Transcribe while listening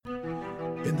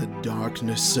In the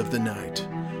darkness of the night,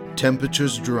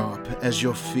 temperatures drop as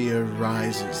your fear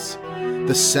rises.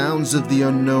 The sounds of the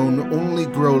unknown only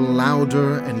grow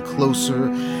louder and closer,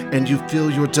 and you feel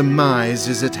your demise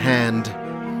is at hand.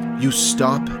 You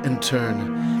stop and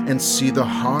turn and see the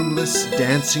harmless,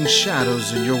 dancing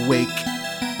shadows in your wake.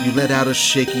 You let out a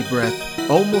shaky breath,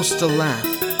 almost a laugh.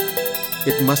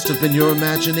 It must have been your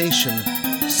imagination.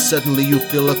 Suddenly you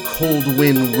feel a cold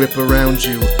wind whip around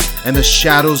you, and the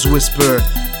shadows whisper,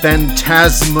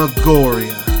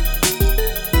 "Phantasmagoria."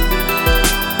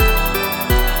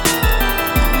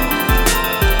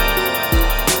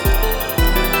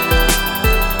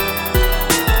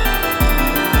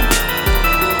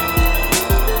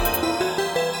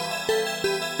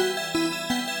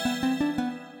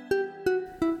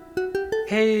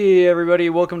 Hey everybody,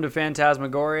 welcome to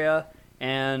Phantasmagoria,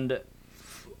 and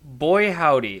boy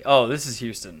howdy. Oh, this is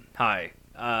Houston. Hi.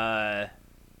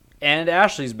 And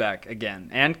Ashley's back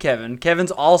again, and Kevin. Kevin's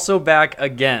also back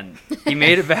again. He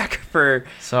made it back for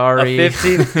Sorry. a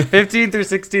 15th or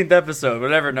 16th episode,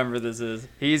 whatever number this is.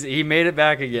 He made it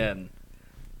back again.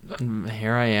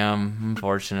 Here I am,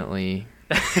 unfortunately.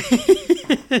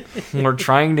 We're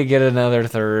trying to get another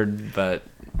third, but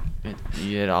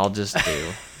I'll just do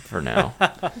for now.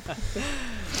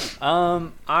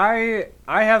 I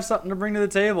have something to bring to the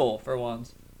table for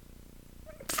once.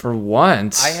 For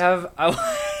once?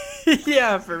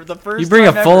 Yeah, for the first time You bring a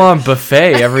ever. full-on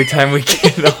buffet every time we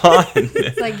get on.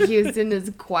 It's like Houston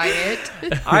is quiet.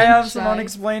 I have some Shy.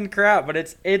 unexplained crap, but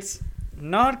it's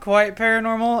not quite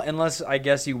paranormal unless I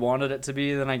guess you wanted it to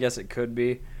be. Then I guess it could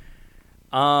be.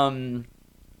 I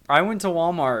went to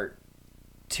Walmart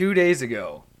 2 days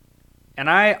ago, and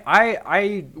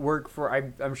I work for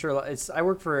I'm sure I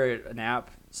work for an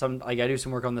app. I do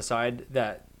some work on the side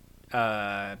that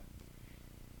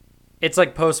it's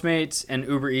like Postmates and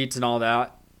Uber Eats and all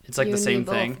that. It's like You the and same me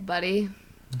both, thing. buddy.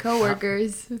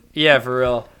 Co-workers. Yeah, for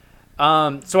real.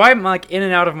 So I'm like in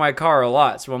and out of my car a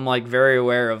lot, so I'm like very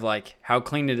aware of like how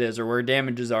clean it is or where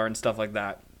damages are and stuff like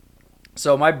that.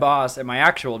 So my boss at my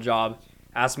actual job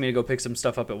asked me to go pick some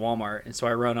stuff up at Walmart, and so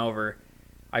I run over,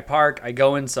 I park, I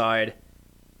go inside,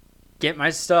 get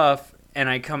my stuff, and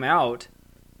I come out,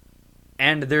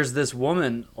 and there's this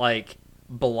woman like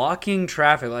blocking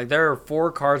traffic. Like there are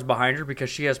 4 cars behind her because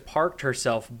she has parked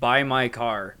herself by my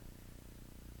car.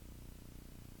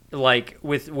 Like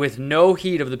with no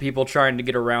heat of the people trying to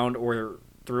get around or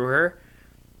through her.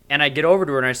 And I get over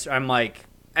to her and I'm like,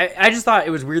 I just thought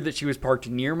it was weird that she was parked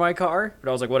near my car, but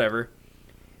I was like, whatever.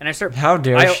 And I start. How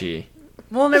dare she?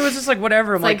 Well, and it was just like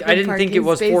whatever. I'm It's like like the I didn't think it parking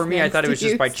was for space me. I next thought it to was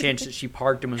just by you. chance that she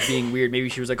parked and was being weird. Maybe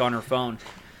she was like on her phone.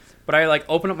 But I like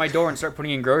open up my door and start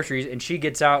putting in groceries, and she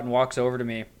gets out and walks over to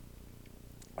me.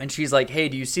 And she's like, "Hey,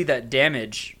 do you see that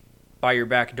damage by your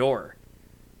back door?"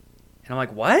 And I'm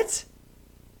like, "What?"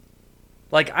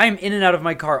 Like, I'm in and out of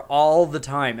my car all the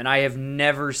time, and I have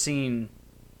never seen,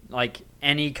 like,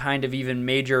 any kind of even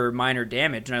major or minor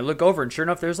damage. And I look over, and sure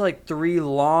enough, there's, like, 3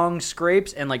 long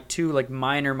scrapes and, like, 2, like,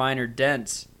 minor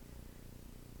dents.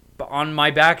 But on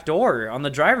my back door, on the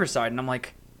driver's side. And I'm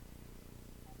like,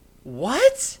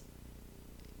 what?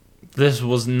 This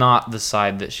was not the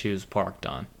side that she was parked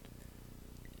on.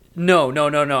 No.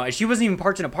 She wasn't even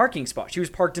parked in a parking spot. She was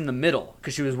parked in the middle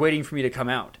because she was waiting for me to come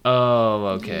out. Oh,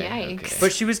 okay. Yikes. Okay.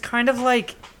 But she was kind of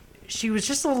like, there was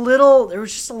just a little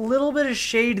bit of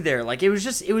shade there. Like, it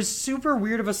was super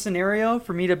weird of a scenario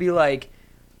for me to be like,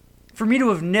 for me to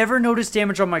have never noticed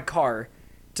damage on my car,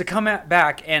 to come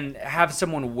back and have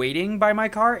someone waiting by my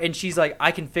car, and she's like,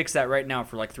 I can fix that right now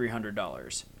for like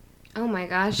 $300. Oh my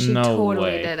gosh, she No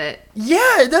totally way. did it.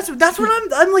 Yeah, that's what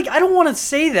I'm like, I don't want to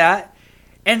say that.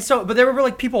 And so, but there were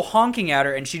like people honking at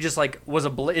her, and she just like was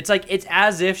it's like, it's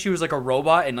as if she was like a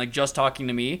robot and like just talking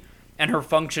to me, and her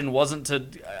function wasn't to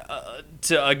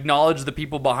acknowledge the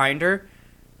people behind her,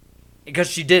 because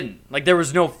she didn't. Like, there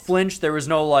was no flinch, there was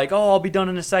no like, oh, I'll be done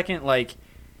in a second, like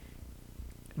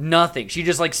nothing. She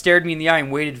just like stared me in the eye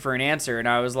and waited for an answer, and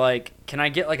I was like, can I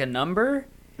get like a number?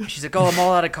 And she's like, oh, I'm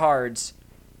all out of cards.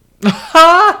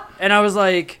 And I was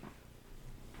like,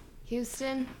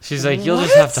 Houston? She's like, you'll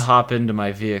just have to hop into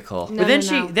my vehicle. No, but then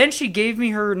no. then she gave me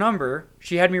her number.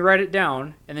 She had me write it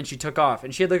down, and then she took off.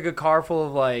 And she had like a car full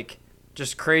of like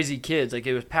just crazy kids. Like,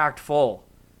 it was packed full.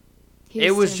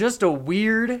 It was Houston. just a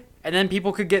weird. And then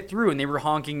people could get through, and they were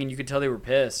honking, and you could tell they were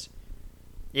pissed.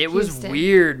 It was Houston.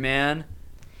 weird, man.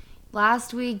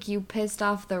 Last week, you pissed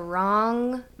off the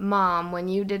wrong mom when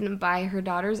you didn't buy her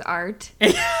daughter's art.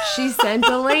 She sent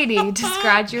a lady to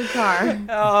scratch your car.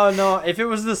 Oh, no. If it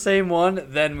was the same one,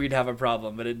 then we'd have a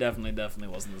problem. But it definitely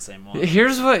wasn't the same one.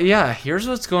 Here's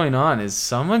what's going on is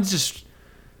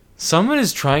Someone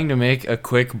is trying to make a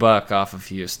quick buck off of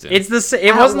Houston. It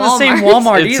At wasn't the same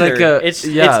Walmart It's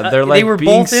either. like they're like they were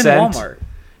being both in sent- Walmart.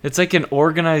 It's like an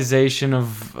organization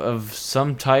of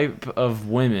some type of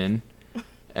women,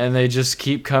 and they just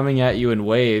keep coming at you in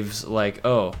waves. Like,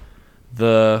 oh,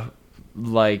 the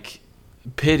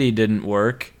pity didn't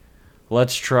work.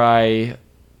 Let's try.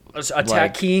 Let's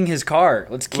attack keying his car.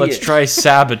 Let's try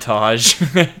sabotage.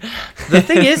 The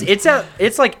thing is,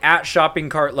 it's like at shopping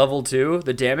cart level 2,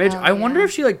 the damage. Oh, I wonder yeah.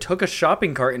 if she like took a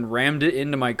shopping cart and rammed it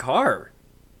into my car.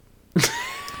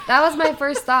 That was my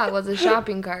first thought, was a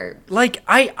shopping cart. Like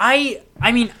I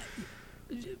mean,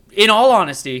 in all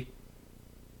honesty,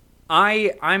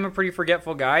 I'm a pretty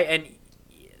forgetful guy, and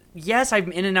yes,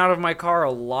 I'm in and out of my car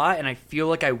a lot, and I feel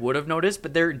like I would have noticed,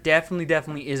 but there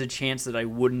definitely is a chance that I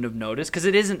wouldn't have noticed, because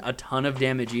it isn't a ton of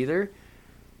damage either.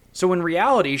 So in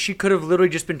reality, she could have literally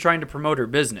just been trying to promote her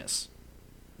business.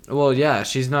 Well, yeah,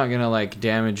 she's not gonna like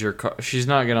damage your car. She's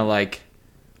not gonna like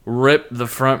rip the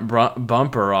front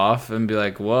bumper off and be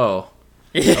like, "Whoa,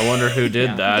 I wonder who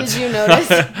did that." Did you notice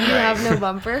you have no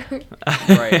bumper?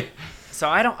 Right. So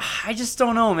I just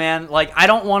don't know, man. Like I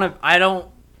don't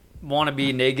want to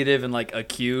be negative and like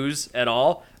accuse at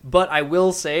all, but I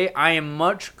will say I am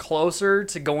much closer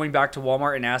to going back to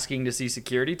Walmart and asking to see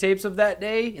security tapes of that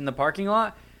day in the parking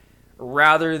lot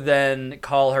rather than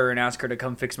call her and ask her to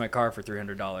come fix my car for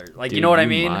 $300. Like, Dude, you know what I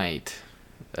mean? Might.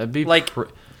 That'd be Like-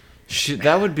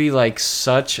 that would be like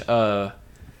such a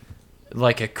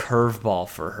curveball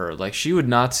for her. Like she would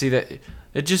not see that.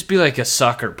 It'd just be like a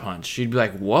sucker punch. She'd be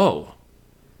like, "Whoa,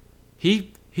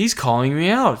 he's calling me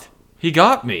out. He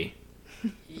got me."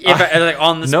 If I, like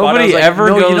on the spot, Nobody I was like, ever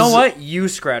no, you goes- know what? You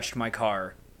scratched my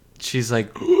car. She's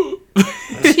like,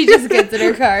 She just gets in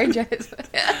her car and drives.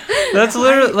 that's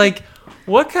literally like,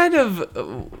 what kind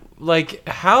of like,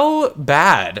 how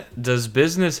bad does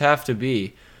business have to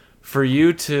be for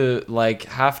you to like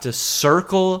have to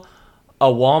circle a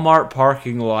Walmart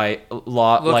parking lot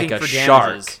like Looking a for shark,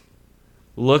 damages.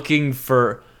 looking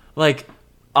for like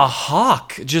a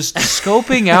hawk, just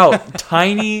scoping out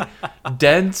tiny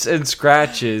dents and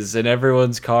scratches in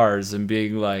everyone's cars and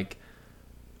being like,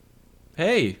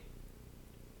 "Hey,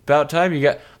 about time you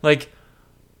got like."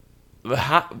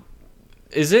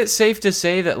 Is it safe to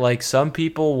say that like some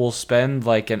people will spend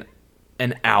like an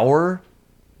hour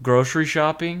grocery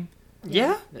shopping?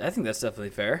 Yeah, I think that's definitely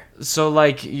fair. So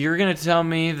like you're gonna tell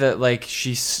me that like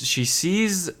she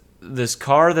sees this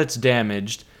car that's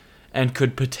damaged and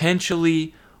could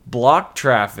potentially block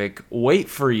traffic, wait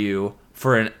for you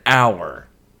for an hour.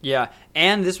 Yeah,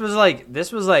 and this was like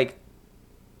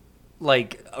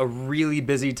a really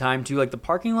busy time too. Like the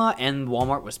parking lot and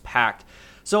Walmart was packed.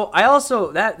 So I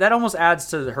also that almost adds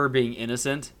to her being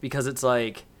innocent, because it's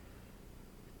like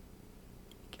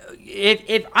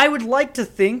if I would like to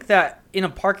think that in a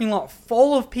parking lot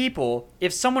full of people,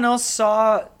 if someone else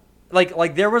saw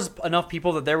like there was enough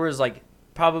people that there was like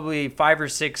probably 5 or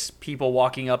 6 people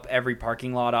walking up every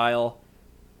parking lot aisle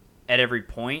at every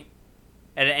point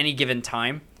at any given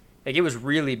time. Like it was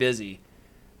really busy.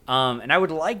 And I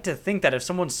would like to think that if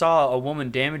someone saw a woman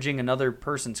damaging another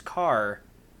person's car,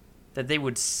 that they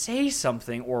would say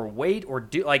something or wait or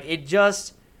do like it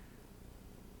just.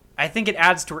 I think it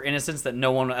adds to her innocence that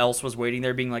no one else was waiting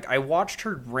there, being like, I watched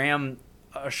her ram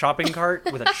a shopping cart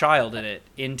with a child in it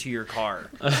into your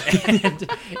car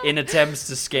in attempts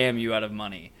to scam you out of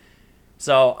money.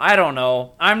 So I don't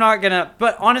know. I'm not gonna.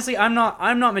 But honestly, I'm not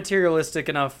materialistic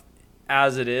enough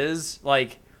as it is.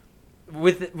 Like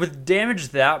with damage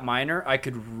that minor, I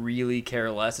could really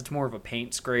care less. It's more of a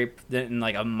paint scrape than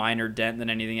like a minor dent than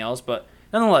anything else. But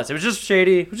nonetheless, it was just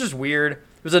shady. It was just weird.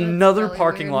 It was another really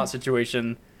parking weird. lot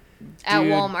situation. At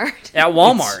Dude. Walmart. At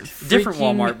Walmart. It's Different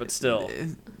freaking- Walmart, but still.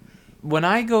 When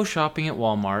I go shopping at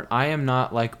Walmart, I am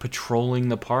not like patrolling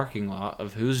the parking lot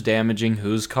of who's damaging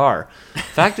whose car.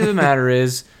 Fact of the matter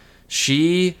is,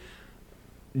 she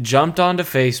jumped onto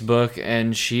Facebook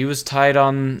and she was tight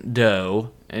on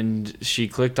dough, and she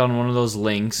clicked on one of those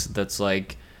links that's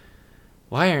like,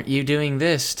 "Why aren't you doing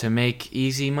this to make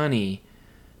easy money?"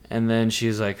 And then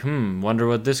she's like, wonder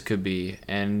what this could be.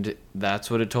 And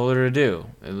that's what it told her to do.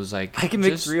 It was like, I can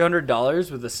make $300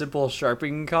 with a simple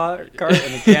sharpening cart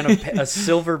and a can of a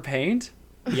silver paint?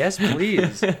 Yes,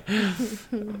 please.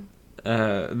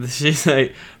 She's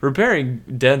like, repairing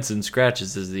dents and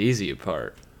scratches is the easy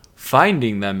part.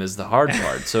 Finding them is the hard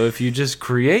part. So if you just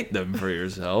create them for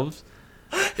yourselves,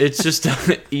 it's just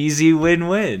an easy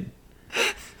win-win.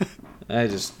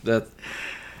 That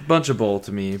bunch of bull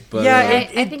to me. But Yeah, I it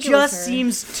think it was just her.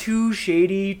 seems too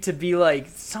shady to be like,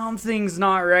 something's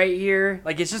not right here.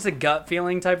 Like, it's just a gut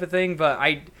feeling type of thing. But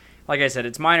like I said,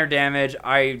 it's minor damage.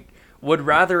 I would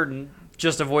rather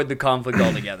just avoid the conflict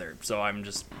altogether. So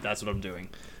that's what I'm doing.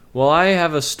 Well, I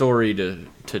have a story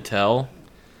to tell.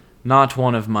 Not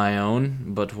one of my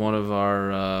own, but one of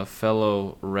our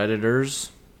fellow Redditors.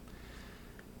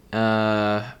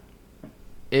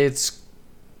 It's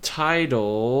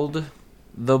titled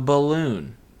The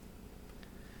Balloon.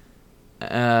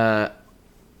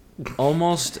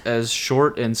 Almost as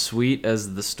short and sweet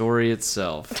as the story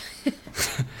itself.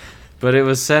 But it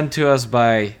was sent to us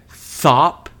by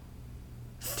Thop.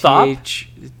 Thop?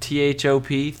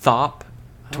 Thop. Thop.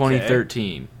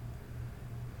 2013.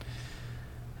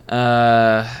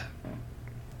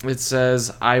 It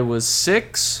says, I was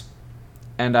 6,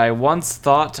 and I once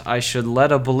thought I should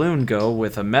let a balloon go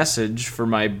with a message for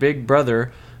my big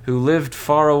brother who lived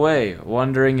far away,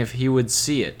 wondering if he would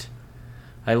see it.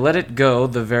 I let it go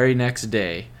the very next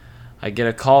day. I get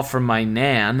a call from my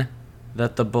nan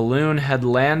that the balloon had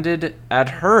landed at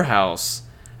her house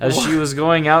as she was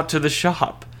going out to the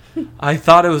shop. I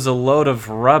thought it was a load of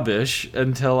rubbish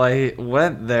until I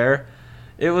went there.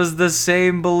 It was the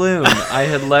same balloon I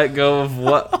had let go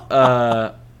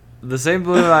of. The same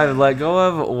balloon I had let go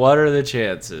of. What are the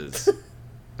chances?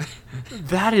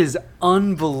 That is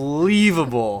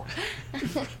unbelievable.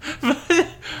 But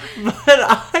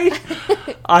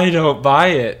I don't buy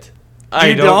it.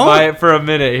 I don't buy it for a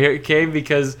minute. Here it came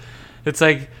because it's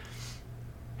like,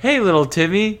 hey, little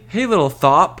Timmy. Hey, little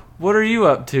Thop. What are you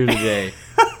up to today?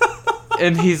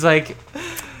 And he's like,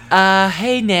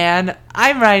 hey, Nan.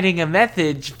 I'm writing a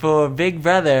message for Big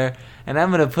Brother, and I'm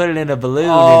going to put it in a balloon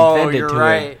and send it to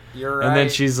him. You're right. And then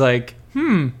she's like,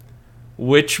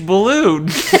 which balloon?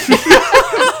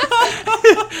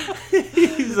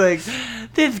 He's like,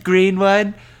 this green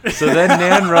one. So then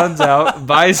Nan runs out,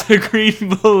 buys a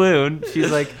green balloon.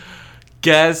 She's like,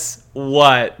 guess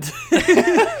what?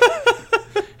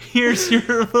 Here's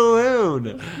your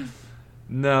balloon.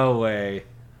 No way.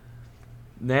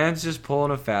 Nan's just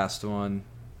pulling a fast one.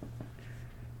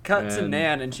 Cut to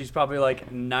Nan, and she's probably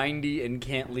like 90 and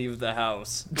can't leave the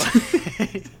house.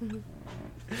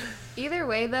 Either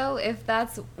way, though, if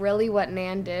that's really what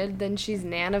Nan did, then she's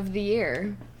Nan of the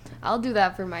Year. I'll do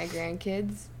that for my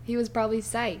grandkids. He was probably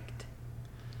psyched.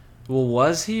 Well,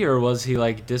 was he, or was he,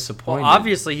 like, disappointed? Well,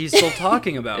 obviously, he's still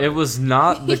talking about it. It was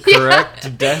not the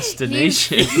correct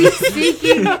destination. He's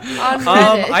speaking on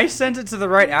Reddit. I sent it to the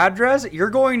right address. You're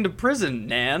going to prison,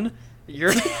 Nan.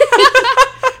 You're...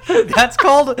 That's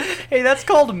called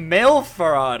mail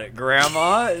fraud,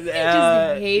 Grandma. He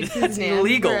just hates his Nan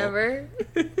illegal. forever.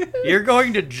 You're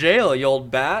going to jail, you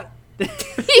old bat.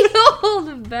 You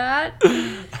old bat.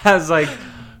 Has, like,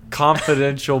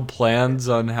 confidential plans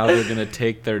on how they're going to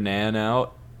take their Nan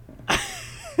out.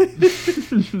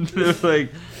 They're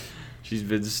like, she's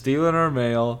been stealing our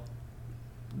mail.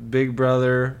 Big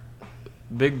brother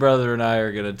and I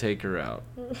are going to take her out.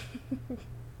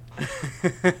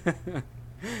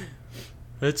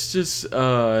 It's just,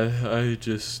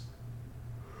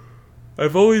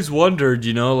 I've always wondered,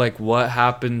 you know, like, what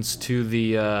happens to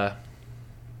the,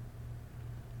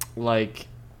 like,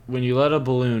 when you let a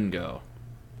balloon go,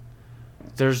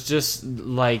 there's just,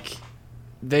 like,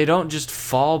 they don't just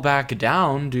fall back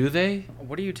down, do they?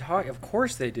 What are you talking? Of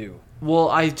course they do. Well,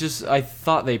 I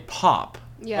thought they pop.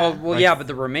 Yeah. Oh, well, Like- yeah, but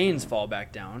the remains fall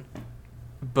back down.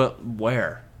 But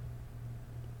where?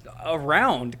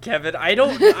 Around, Kevin.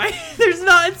 It's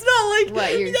not like,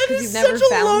 What, you're- that 'cause is you've never such a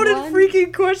found loaded one?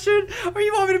 freaking question. Or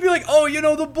you want me to be like, oh, you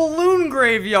know, the balloon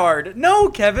graveyard. No,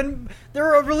 Kevin,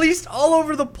 they're released all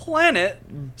over the planet,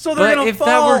 so they're But going to if that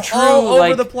fall were true, all over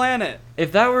like- the planet.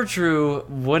 If that were true,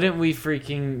 wouldn't we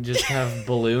freaking just have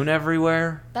balloon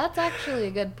everywhere? That's actually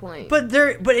a good point. But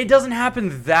it doesn't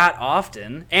happen that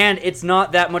often, and it's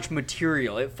not that much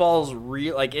material. It falls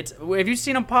real, like, it's, have you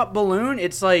seen a pop balloon?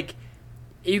 It's like,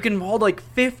 you can hold like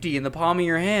 50 in the palm of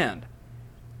your hand.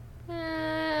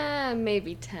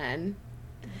 Maybe 10.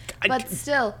 But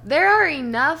still, there's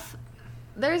enough,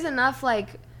 like,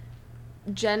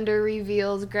 gender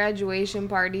reveals, graduation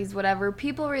parties, whatever.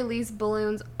 People release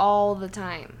balloons all the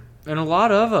time. And a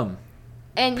lot of them.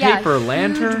 And Paper huge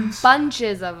lanterns.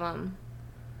 bunches of them.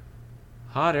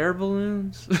 Hot air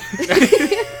balloons.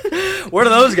 Where do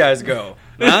those guys go?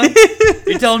 Huh?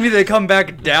 You telling me they come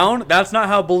back down? That's not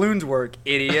how balloons work,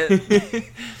 idiot.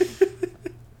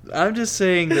 I'm just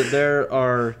saying that there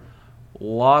are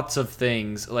lots of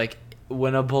things. Like,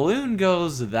 when a balloon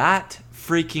goes that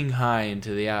freaking high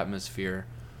into the atmosphere,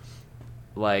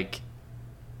 like,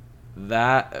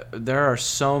 that, there are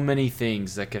so many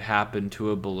things that could happen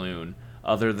to a balloon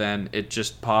other than it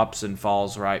just pops and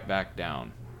falls right back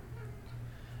down.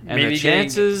 And Maybe the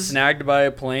chances... getting snagged by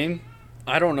a plane.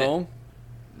 I don't know.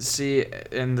 See,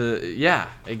 and yeah,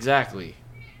 exactly.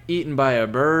 Eaten by a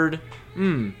bird.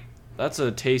 That's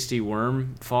a tasty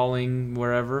worm falling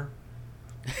wherever.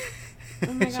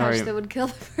 Oh my gosh, Sorry. that would kill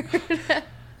the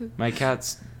bird. My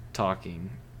cat's talking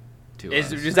to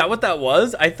us. Is that what that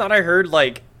was? I thought I heard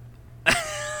like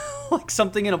like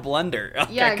something in a blender.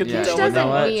 Yeah, I couldn't Yeah, Gooch tell you what that know doesn't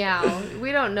what? meow.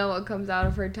 We don't know what comes out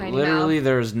of her tiny Literally, mouth.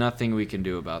 there's nothing we can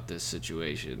do about this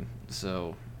situation.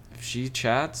 So, if she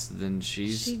chats, then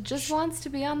She just wants to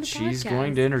be on the podcast. she's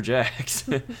going to interject.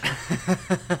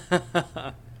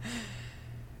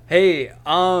 Hey,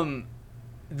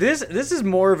 this is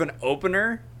more of an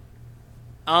opener.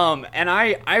 And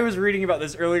I was reading about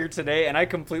this earlier today, and I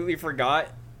completely forgot.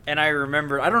 And I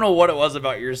remembered, I don't know what it was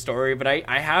about your story, but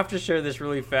I have to share this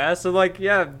really fast. So, like,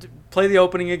 yeah, play the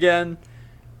opening again.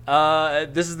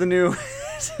 This is the new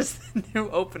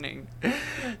opening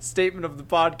statement of the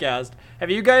podcast. Have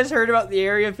you guys heard about the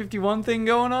Area 51 thing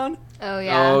going on? Oh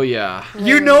yeah. Oh, yeah.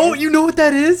 You know what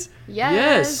that is?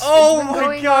 Yes. It's Oh been my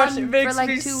going gosh, on it for makes like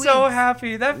me 2 so weeks.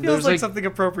 happy. That feels There's like like- something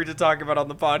appropriate to talk about on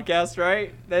the podcast,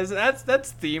 right?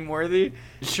 That's theme worthy.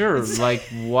 Sure, like,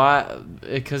 why?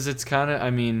 Because it's kind of,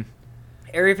 I mean,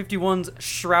 Area 51's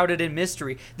shrouded in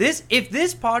mystery. If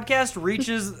this podcast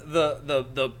reaches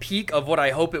the peak of what I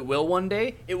hope it will one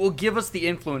day, it will give us the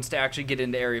influence to actually get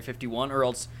into Area 51, or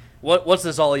else what's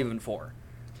this all even for?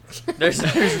 There's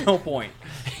no point.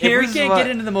 If we Here's can't what- get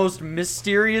into the most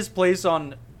mysterious place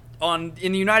in the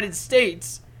United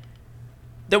States,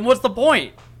 then what's the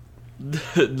point?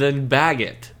 then bag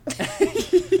it.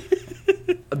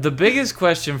 The biggest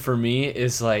question for me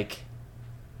is, like,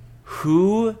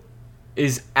 who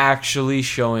is actually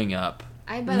showing up?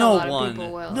 I bet No a lot one. of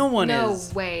people will. No one no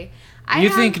is. way. You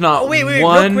think not Oh, wait,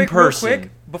 one real person?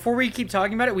 quick. Before we keep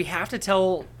talking about it, we have to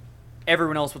tell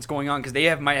everyone else what's going on because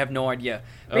they might have no idea.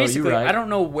 Oh, you're Basically, right. I don't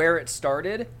know where it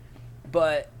started,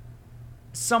 but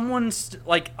someone's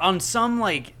like on some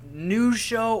like news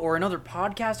show or another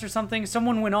podcast or something,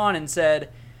 someone went on and said,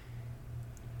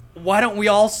 why don't we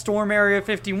all storm Area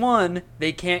 51?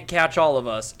 They can't catch all of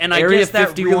us. And I Area guess that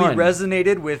 51. really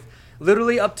resonated with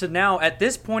literally up to now, at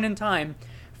this point in time,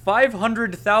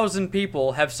 500,000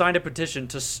 people have signed a petition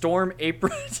to storm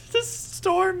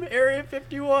Area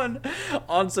 51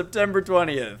 on September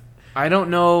 20th. I don't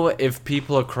know if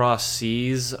people across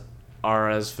seas are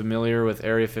as familiar with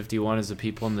Area 51 as the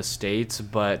people in the States,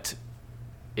 but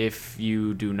if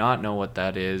you do not know what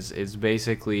that is, it's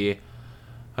basically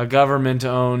a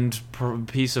government-owned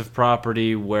piece of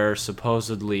property where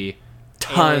supposedly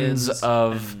tons Aliens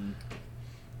of and-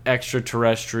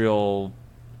 extraterrestrial,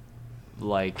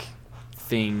 like,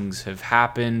 things have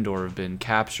happened or have been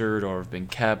captured or have been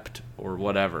kept or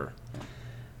whatever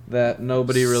that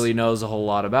nobody really knows a whole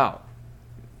lot about.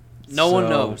 No one So-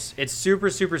 knows. It's super,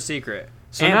 super secret.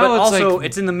 So and, now but it's also, like-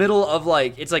 it's in the middle of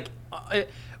like, it's like,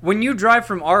 when you drive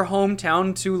from our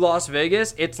hometown to Las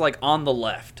Vegas, it's like on the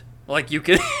left. Like you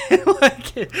can,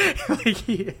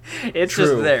 it's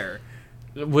just True. there.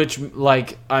 Which,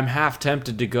 like, I'm half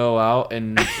tempted to go out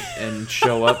and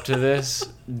show up to this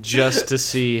just to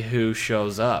see who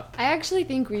shows up. I actually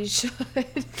think we should.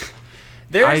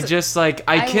 There's, I just, like,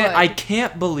 I would.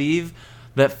 can't believe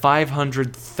that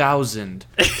 500,000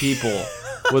 people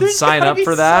would There's sign gotta up be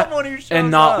for that someone who shows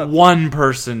and not up. one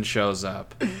person shows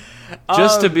up.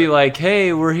 Just to be like,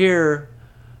 hey, we're here.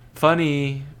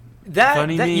 Funny That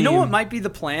you know what meme. might be the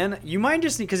plan? You might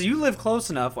just need, because you live close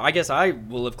enough. I guess I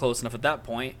will live close enough at that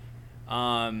point.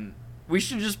 We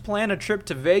should just plan a trip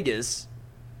to Vegas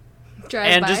Drive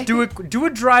and by. just do a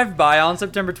drive by on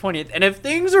September 20th. And if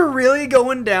things are really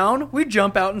going down, we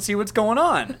jump out and see what's going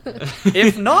on.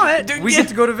 If not, Dude, we yeah. get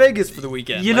to go to Vegas for the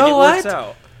weekend. You Like, know it works what?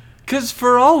 out. Because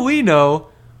for all we know,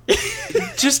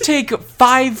 just take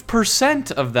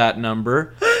 5% of that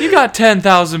number. You got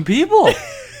 10,000 people.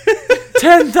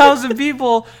 10,000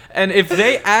 people. And if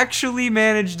they actually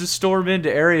manage to storm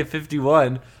into Area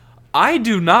 51, I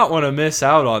do not want to miss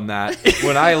out on that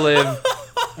when I live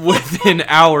within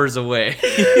hours away.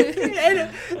 And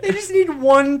they just need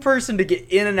one person to get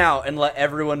in and out and let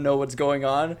everyone know what's going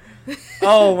on.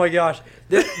 Oh my gosh.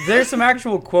 There's some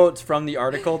actual quotes from the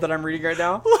article that I'm reading right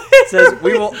now. It says,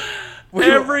 we will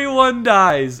Everyone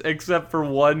dies except for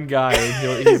one guy.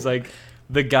 And he's like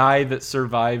the guy that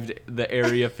survived the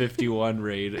Area 51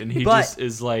 raid. And he But just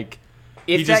is like...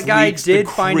 if he that just guy leaks the did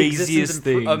find craziest existence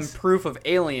and things. proof of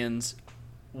aliens,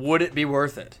 would it be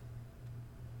worth it?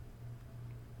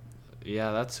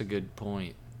 Yeah, that's a good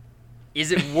point.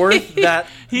 Is it worth that,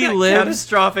 He that lives-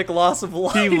 catastrophic loss of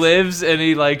life? He lives and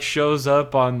he like shows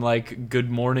up on like Good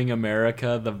Morning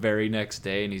America the very next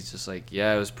day and he's just like,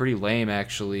 yeah, it was pretty lame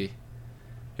actually.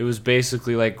 It was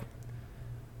basically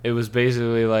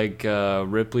like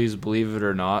Ripley's Believe It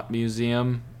or Not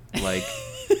museum. Like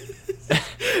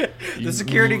The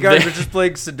security guards were just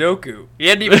playing Sudoku. He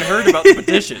hadn't even heard about the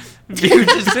petition. He was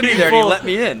just sitting there and he let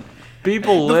me in.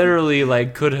 People literally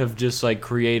like could have just like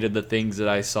created the things that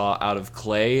I saw out of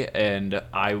clay, and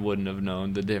I wouldn't have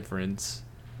known the difference.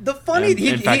 The funny,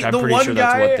 In fact, I'm pretty sure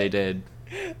that's what they did.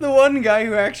 The one guy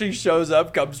who actually shows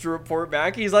up comes to report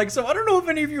back. He's like, so I don't know if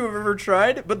any of you have ever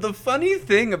tried, but the funny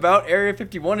thing about Area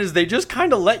 51 is they just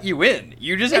kind of let you in.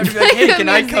 You just have to be like, hey, can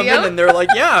I come in? And they're like,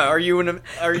 yeah. Are you an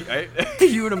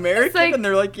American? Like, and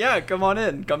they're like, yeah, come on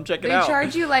in. Come check it out. They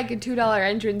charge you like a $2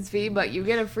 entrance fee, but you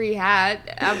get a free hat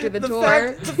after the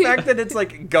tour. The fact that it's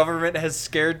like government has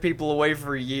scared people away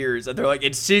for years, and they're like,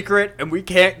 it's secret and we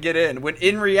can't get in. When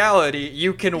in reality,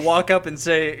 you can walk up and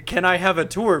say, can I have a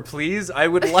tour, please? I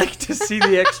would like to see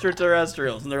the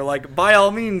extraterrestrials. And they're like, by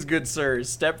all means, good sir,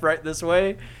 step right this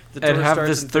way. The And tour have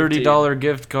starts this in $30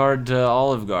 gift card to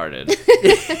Olive Garden.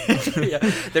 15. Yeah,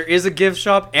 there is a gift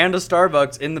shop and a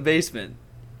Starbucks in the basement.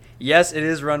 Yes, it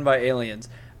is run by aliens.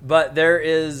 But there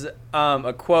is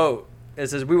a quote. It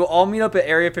says, we will all meet up at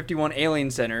Area 51 Alien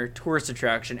Center, tourist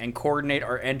attraction, and coordinate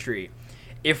our entry.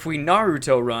 If we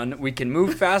Naruto run, we can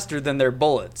move faster than their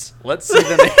bullets. Let's see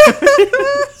them.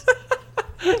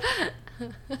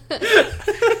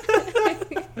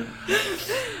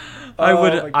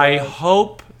 I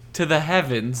hope to the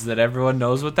heavens that everyone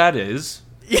knows what that is.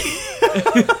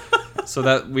 So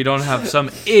that we don't have some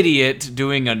idiot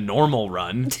doing a normal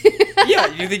run. Yeah,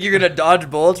 you think you're gonna dodge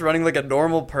bullets running like a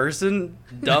normal person?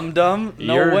 Dumb. No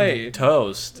You're way.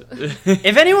 toast.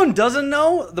 If anyone doesn't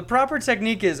know, the proper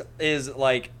technique is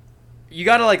like you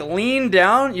gotta like lean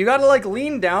down. You gotta like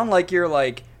lean down like you're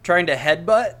like trying to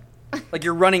headbutt, like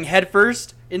you're running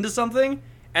headfirst into something,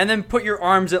 and then put your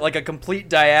arms at like a complete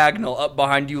diagonal up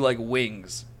behind you like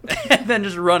wings. And then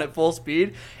just run at full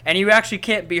speed, and you actually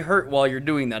can't be hurt while you're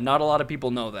doing that. Not a lot of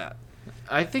people know that.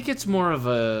 I think it's more of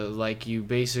a, like, you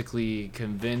basically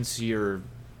convince your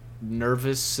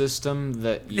nervous system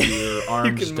that your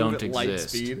arms you can don't move at light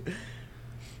exist. speed.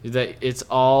 That it's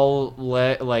all,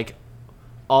 like,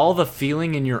 all the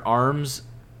feeling in your arms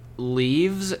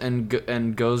leaves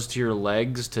and goes to your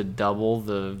legs to double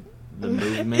the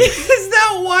movement. Is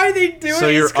that why they do So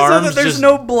it? your It's 'cause arms there's just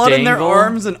no blood in their dangle?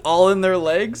 arms and all in their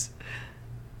legs?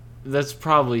 That's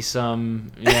probably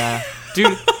some, yeah.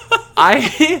 Dude,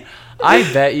 I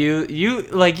bet you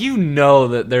know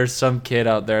that there's some kid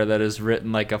out there that has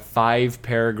written like a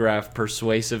 5-paragraph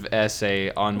persuasive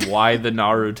essay on why the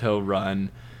Naruto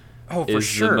run Oh, for is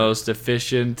sure. the most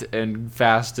efficient and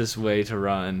fastest way to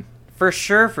run. For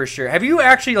sure. Have you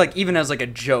actually, like, even as like a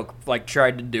joke, like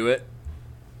tried to do it?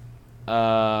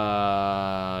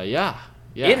 Yeah.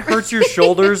 It hurts your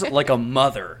shoulders like a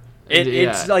mother. It's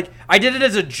Yeah. like, I did it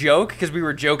as a joke because we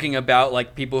were joking about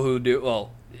like people who do,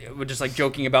 well, we're just like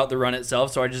joking about the run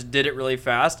itself. So I just did it really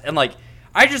fast. And like,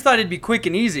 I just thought it'd be quick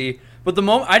and easy. But the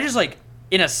moment I just like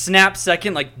in a snap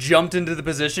second, like jumped into the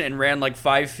position and ran like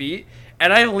 5 feet.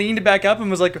 And I leaned back up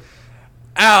and was like,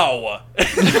 ow. It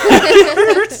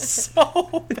hurts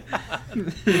so bad.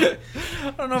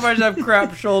 I don't know if I just have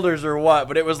crap shoulders or what,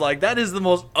 but it was like, that is the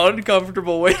most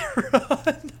uncomfortable way to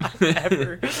run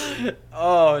ever.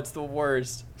 Oh, it's the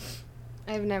worst.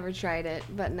 I've never tried it,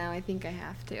 but now I think I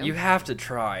have to. You have to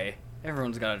try.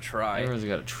 Everyone's got to try. Everyone's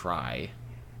got to try.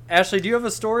 Ashley, do you have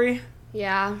a story?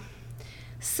 Yeah.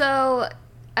 So,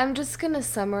 I'm just going to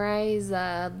summarize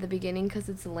the beginning because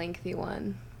it's a lengthy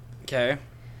one. Okay.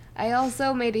 I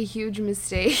also made a huge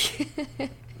mistake.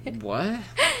 What?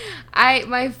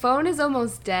 My phone is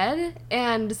almost dead,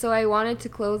 and so I wanted to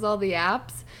close all the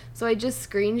apps, so I just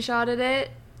screenshotted it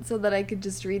so that I could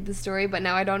just read the story, but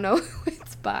now I don't know who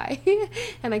it's by,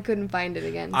 and I couldn't find it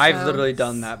again. I've so literally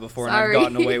done that before, sorry. and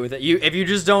I've gotten away with it. If you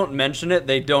just don't mention it,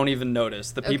 they don't even notice.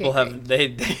 The people Okay, have they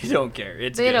don't care.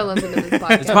 It's They good. don't listen to this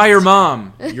podcast. It's by your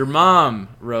mom. Your mom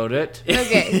wrote it.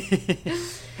 Okay.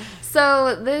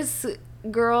 So this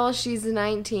girl, she's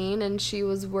 19, and she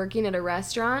was working at a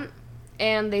restaurant,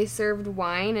 and they served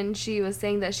wine, and she was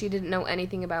saying that she didn't know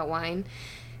anything about wine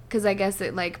because I guess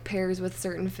it like pairs with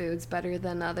certain foods better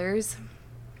than others.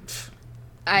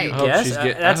 I hope Yes, she's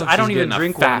get- I that's. hope I don't she's even getting a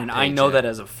drink fat wine, and I know paycheck. that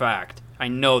as a fact. I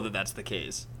know that that's the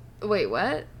case. Wait,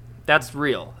 what? That's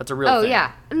real. That's a real Oh thing.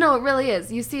 yeah, no, it really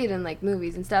is. You see it in like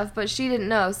movies and stuff, but she didn't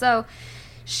know. So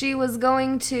she was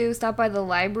going to stop by the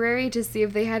library to see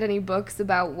if they had any books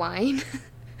about wine.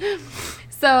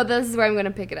 So this is where I'm going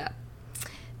to pick it up.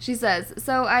 She says,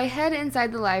 so I head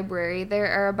inside the library.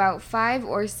 There are about 5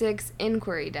 or 6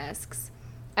 inquiry desks.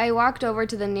 I walked over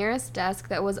to the nearest desk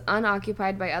that was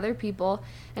unoccupied by other people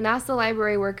and asked the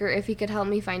library worker if he could help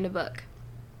me find a book.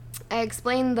 I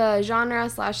explained the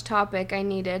genre/topic I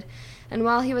needed, and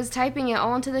while he was typing it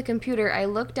all into the computer, I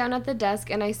looked down at the desk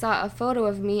and I saw a photo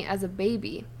of me as a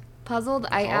baby. Puzzled,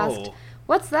 I asked,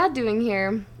 "What's that doing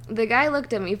here?" The guy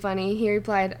looked at me funny. He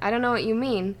replied, "I don't know what you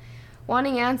mean."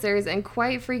 Wanting answers and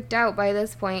quite freaked out by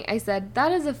this point, I said,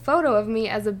 "That is a photo of me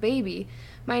as a baby.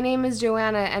 My name is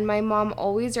Joanna, and my mom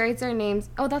always writes our names."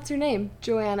 Oh, that's her name,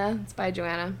 Joanna. It's by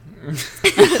Joanna.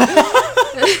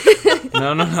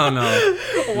 No.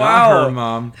 Wow. Not her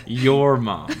mom. Your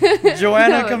mom.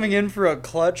 Joanna No. coming in for a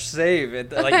clutch save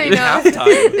at I like know.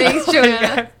 halftime. Thanks,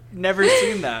 Joanna. Never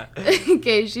seen that.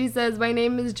 Okay, she says, "My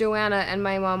name is Joanna, and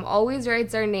my mom always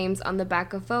writes our names on the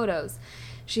back of photos."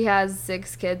 She has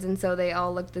 6 kids, and so they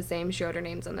all look the same. She wrote her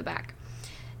names on the back.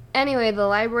 Anyway, the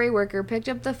library worker picked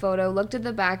up the photo, looked at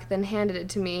the back, then handed it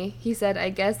to me. He said, "I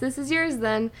guess this is yours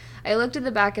then." I looked at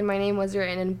the back and my name was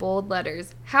written in bold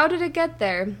letters. How did it get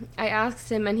there? I asked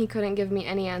him and he couldn't give me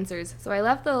any answers. So I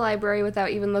left the library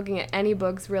without even looking at any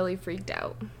books, really freaked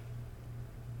out.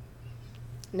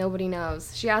 Nobody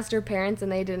knows. She asked her parents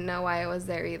and they didn't know why I was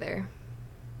there either.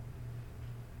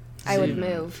 I would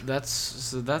move.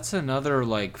 That's another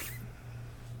like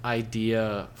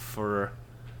idea for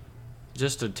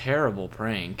just a terrible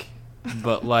prank.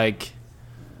 But like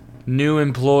new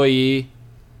employee,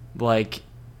 like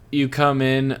you come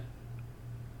in,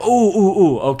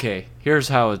 okay. Here's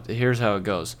how it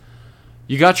goes.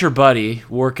 You got your buddy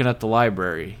working at the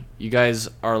library. You guys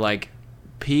are like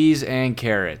peas and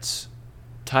carrots,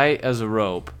 tight as a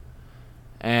rope.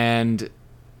 And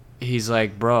he's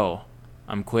like, "Bro,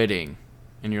 I'm quitting."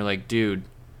 And you're like, "Dude,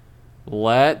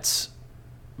 let's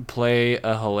play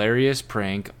a hilarious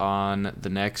prank on the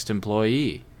next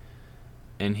employee."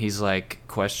 And he's like,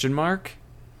 question mark?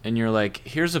 And you're like,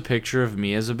 "Here's a picture of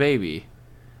me as a baby."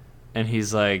 And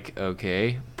he's like,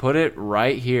 "Okay, put it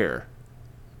right here."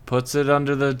 Puts it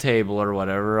under the table or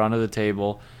whatever, onto the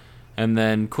table, and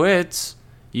then quits.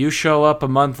 You show up a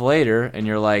month later and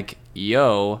you're like,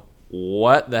 "Yo,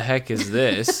 what the heck is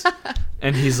this?"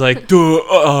 And he's like,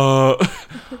 I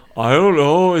don't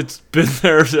know. It's been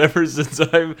there ever since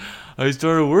I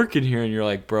started working here." And you're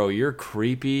like, "Bro, you're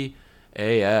creepy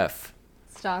AF.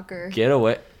 Stalker. Get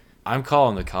away." I'm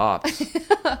calling the cops.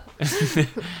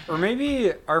 Or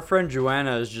maybe our friend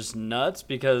Joanna is just nuts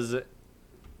because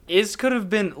it could have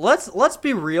been. Let's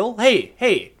be real.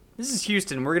 Hey, this is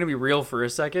Houston. We're gonna be real for a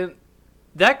second.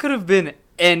 That could have been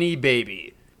any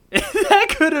baby.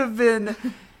 That could have been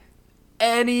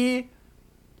any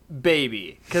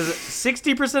baby, because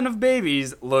 60% of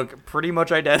babies look pretty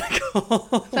much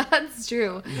identical. That's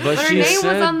true. But her she name was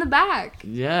said- on the back.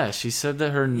 Yeah, she said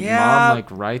that her Yeah. mom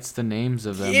like writes the names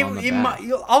of them on the back.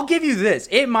 I'll give you this.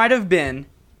 It might have been,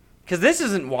 because this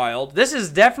isn't wild. This is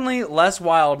definitely less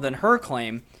wild than her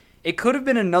claim. It could have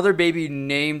been another baby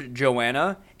named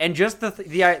Joanna, and just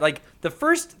the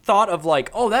first thought of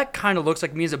like, "Oh, that kind of looks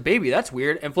like me as a baby. That's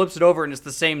weird," and flips it over and it's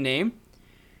the same name.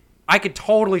 I could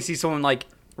totally see someone like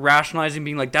rationalizing,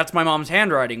 being like, "That's my mom's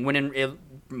handwriting," when it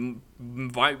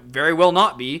might very well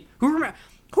not be. Who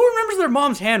remembers their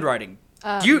mom's handwriting?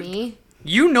 Me.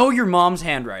 You know your mom's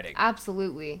handwriting.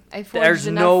 Absolutely. I There's forged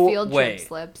enough no field way. trip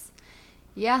slips.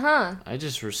 Yeah, huh? I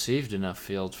just received enough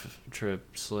field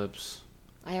trip slips.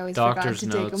 I always Doctor's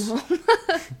forgot to notes. take them home.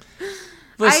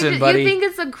 Listen, buddy. You think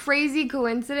it's a crazy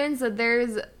coincidence that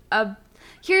there's a...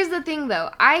 Here's the thing,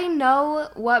 though. I know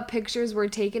what pictures were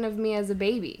taken of me as a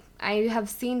baby. I have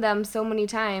seen them so many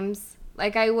times.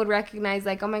 Like, I would recognize,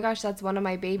 like, oh my gosh, that's one of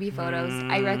my baby photos.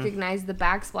 I recognize the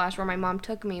backsplash where my mom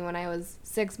took me when I was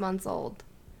 6 months old.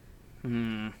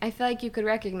 I feel like you could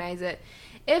recognize it.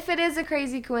 If it is a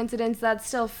crazy coincidence, that's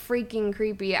still freaking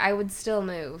creepy. I would still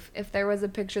move. If there was a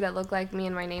picture that looked like me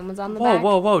and my name was on the back.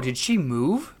 Whoa! Did she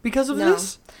move because of No.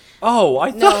 this? Oh,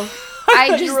 I No. thought I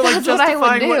you just, were like that's what I would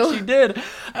justifying do. what she did.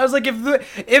 I was like,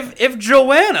 if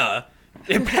Joanna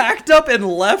packed up and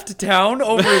left town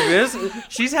over this,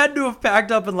 she's had to have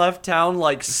packed up and left town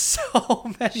like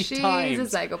so many She's times. a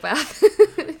psychopath.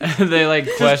 They like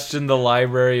questioned the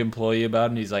library employee about it,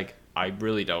 and he's like, "I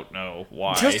really don't know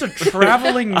why." Just a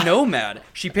traveling nomad.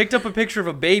 She picked up a picture of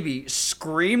a baby,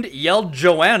 screamed, yelled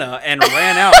Joanna, and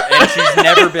ran out, and she's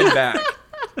never been back.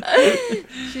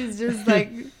 She's just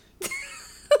like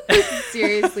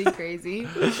seriously crazy.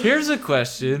 Here's a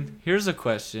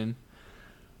question.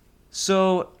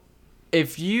 So,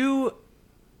 if you,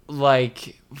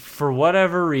 like, for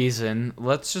whatever reason,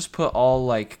 let's just put all,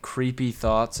 like, creepy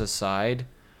thoughts aside.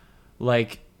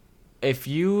 Like, if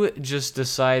you just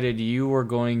decided you were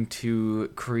going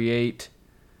to create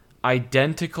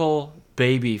identical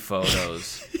baby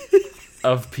photos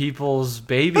of people's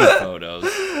baby photos.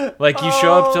 Like, you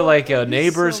show up to, like, a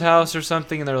neighbor's house or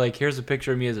something, and they're like, here's a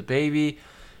picture of me as a baby.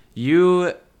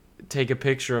 You take a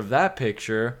picture of that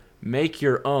picture, make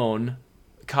your own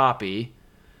copy,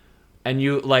 and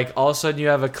you, like, all of a sudden you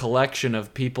have a collection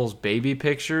of people's baby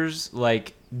pictures.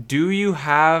 Like, do you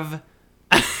have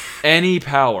any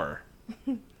power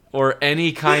or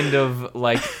any kind of,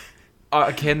 like,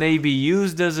 can they be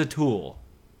used as a tool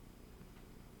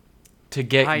to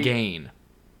get gain?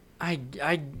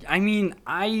 I mean,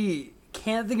 I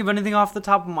can't think of anything off the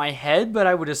top of my head, but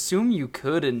I would assume you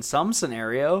could in some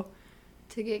scenario.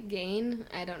 To get gain?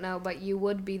 I don't know, but you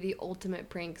would be the ultimate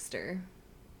prankster.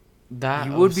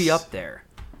 You would be up there.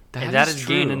 And that is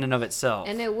gain in and of itself.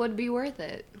 And it would be worth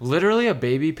it. Literally a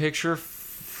baby picture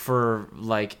for,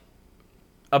 like,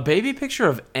 a baby picture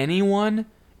of anyone,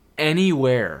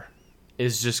 anywhere,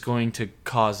 is just going to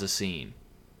cause a scene.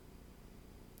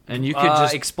 And you could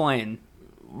just... Explain.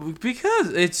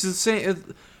 Because it's the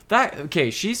same...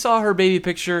 Okay, she saw her baby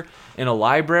picture in a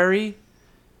library.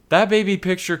 That baby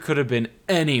picture could have been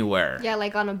anywhere. Yeah,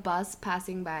 like on a bus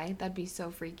passing by. That'd be so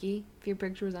freaky if your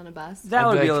picture was on a bus. That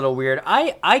would be a little weird.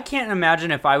 I can't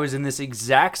imagine if I was in this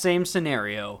exact same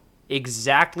scenario,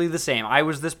 exactly the same. I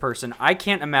was this person. I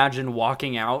can't imagine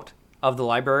walking out of the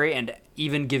library and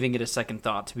even giving it a second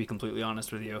thought, to be completely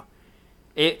honest with you.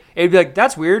 It'd be like,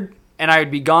 that's weird, and I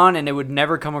would be gone, and it would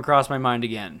never come across my mind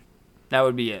again. That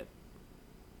would be it.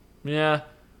 Yeah.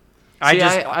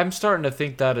 I'm starting to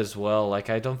think that as well.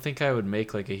 Like, I don't think I would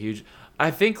make, like, a huge...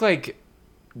 I think, like,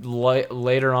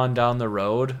 later on down the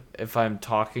road, if I'm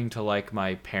talking to, like,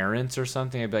 my parents or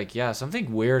something, I'd be like, yeah,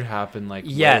 something weird happened, like,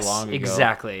 way long ago. Yes,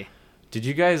 exactly. Did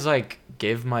you guys, like,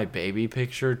 give my baby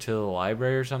picture to the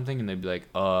library or something? And they'd be like,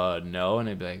 no. And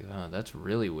I'd be like, oh, that's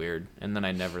really weird. And then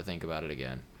I never think about it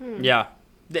again. Yeah.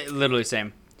 Literally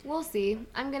same. We'll see.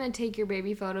 I'm going to take your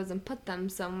baby photos and put them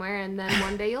somewhere, and then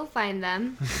one day you'll find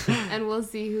them, and we'll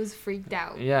see who's freaked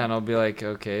out. Yeah, and I'll be like,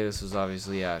 okay, this was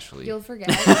obviously Ashley. You'll forget.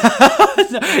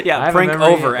 Yeah, prank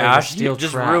over, Ash. You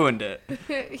just ruined it.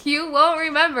 You won't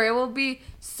remember. It will be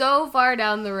so far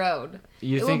down the road.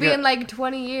 It will be in like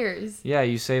 20 years. Yeah,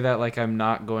 you say that like I'm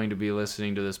not going to be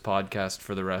listening to this podcast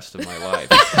for the rest of my life.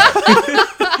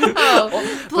 Oh,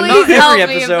 please not help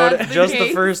every me episode, if that's just case.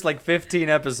 the first like 15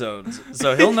 episodes.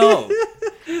 So he'll know.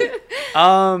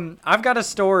 I've got a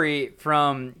story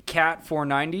from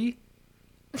Cat490.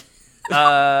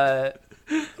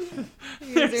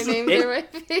 Usernames are my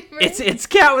favorite. It's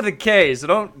Cat with a K,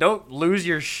 so don't lose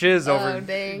your shiz over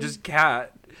dang. just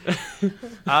Cat. It's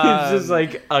just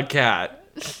like a cat.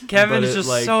 Kevin's just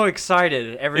like, so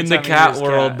excited every in time the cat he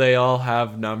world. cat. They all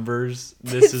have numbers.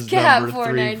 This is Cat number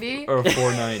 490. 3 or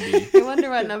 490. I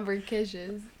wonder what number Kish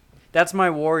is. That's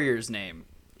my warrior's name.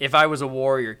 If I was a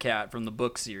warrior cat from the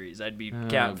book series, I'd be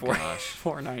Cat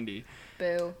 490.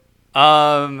 Boo.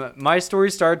 My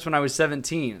story starts when I was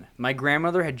 17. My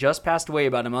grandmother had just passed away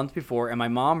about a month before, and my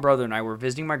mom, brother, and I were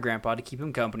visiting my grandpa to keep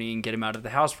him company and get him out of the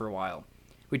house for a while.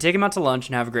 We take him out to lunch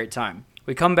and have a great time.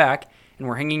 We come back, and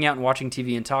we're hanging out and watching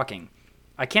TV and talking.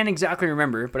 I can't exactly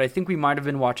remember, but I think we might have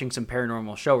been watching some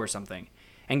paranormal show or something,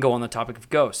 and go on the topic of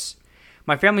ghosts.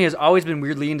 My family has always been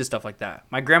weirdly into stuff like that.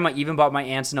 My grandma even bought my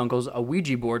aunts and uncles a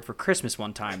Ouija board for Christmas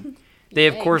one time. They,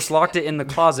 of course, locked it in the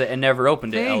closet and never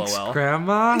opened it, Thanks, LOL.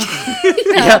 Grandma.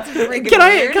 Yeah. Can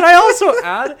I also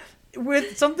add,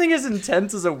 with something as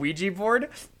intense as a Ouija board,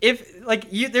 if like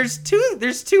there's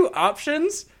two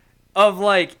options of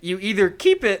like you either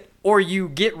keep it or you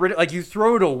get rid of, like you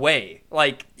throw it away.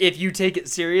 Like if you take it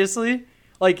seriously,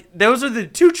 like those are the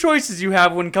two choices you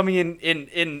have when coming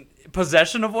in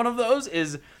possession of one of those.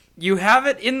 Is you have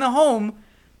it in the home,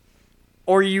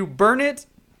 or you burn it,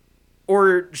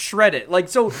 or shred it. Like,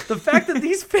 so the fact that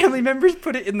these family members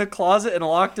put it in the closet and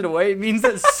locked it away means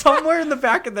that somewhere in the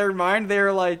back of their mind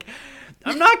they're like,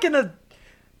 I'm not gonna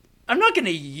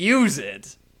use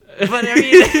it. But I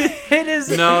mean, it is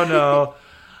No.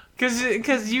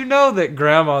 Because you know that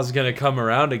Grandma's going to come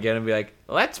around again and be like,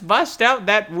 let's bust out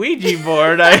that Ouija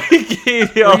board I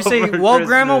gave you. You say, well,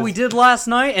 Grandma, we did last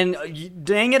night, and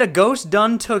dang it, a ghost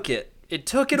done took it. It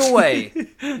took it away.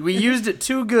 We used it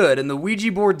too good, and the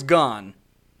Ouija board's gone.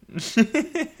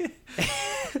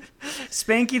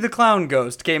 Spanky the clown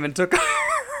ghost came and took our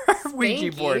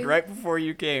Ouija board right before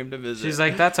you came to visit. She's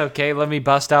like, that's okay. Let me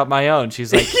bust out my own.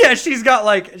 She's like, yeah, she's got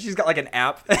like an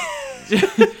app.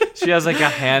 She has like a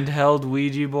handheld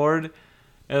Ouija board,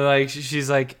 and like she's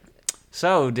like,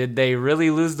 so did they really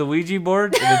lose the Ouija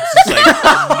board? And it's just like,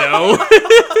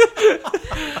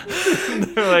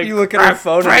 no. Like, you look at her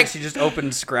phone and she just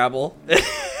opened Scrabble.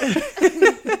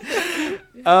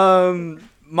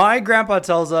 My grandpa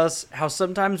tells us how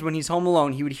sometimes when he's home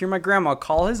alone, he would hear my grandma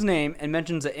call his name and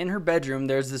mentions that in her bedroom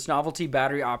there's this novelty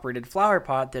battery-operated flower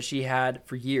pot that she had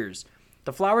for years.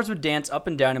 The flowers would dance up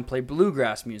and down and play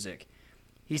bluegrass music.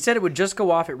 He said it would just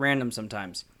go off at random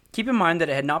sometimes. Keep in mind that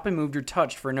it had not been moved or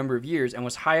touched for a number of years and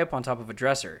was high up on top of a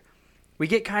dresser. We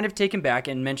get kind of taken back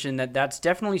and mention that that's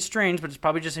definitely strange, but it's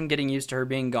probably just him getting used to her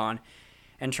being gone,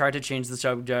 and try to change the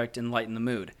subject and lighten the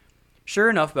mood. Sure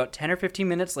enough, about 10 or 15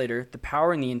 minutes later, the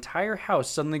power in the entire house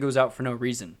suddenly goes out for no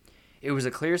reason. It was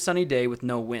a clear sunny day with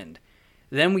no wind.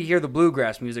 Then we hear the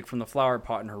bluegrass music from the flower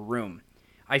pot in her room.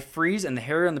 I freeze and the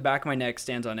hair on the back of my neck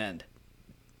stands on end.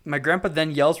 My grandpa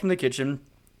then yells from the kitchen,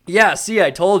 "Yeah, see, I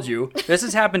told you. This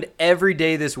has happened every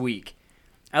day this week."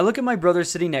 I look at my brother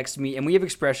sitting next to me and we have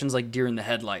expressions like deer in the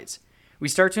headlights. We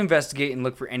start to investigate and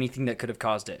look for anything that could have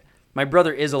caused it. My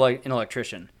brother is an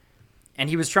electrician, and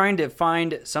he was trying to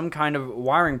find some kind of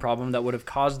wiring problem that would have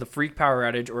caused the freak power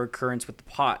outage or occurrence with the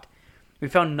pot. We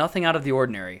found nothing out of the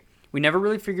ordinary. We never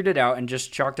really figured it out and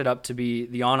just chalked it up to be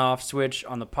the on-off switch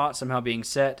on the pot somehow being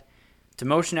set to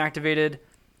motion activated.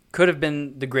 Could have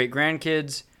been the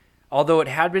great-grandkids, although it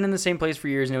had been in the same place for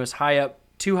years and it was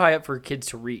too high up for kids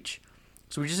to reach.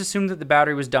 So we just assumed that the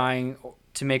battery was dying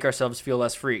to make ourselves feel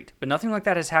less freaked. But nothing like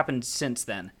that has happened since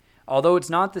then. Although it's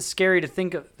not that scary to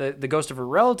think of the ghost of a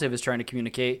relative is trying to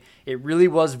communicate, it really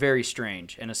was very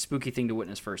strange and a spooky thing to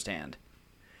witness firsthand.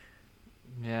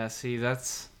 Yeah, see,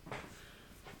 that's...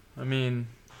 I mean,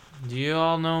 you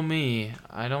all know me.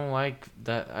 I don't like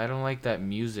that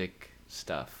music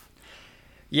stuff.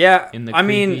 Yeah, In the I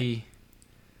creepy,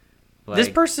 mean, this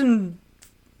person...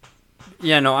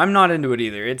 Yeah, no, I'm not into it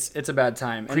either. It's a bad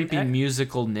time. creepy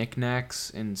musical knickknacks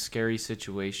in scary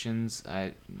situations.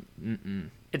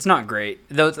 It's not great.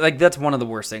 Though, like, that's one of the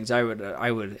worst things. I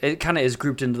would. It kind of is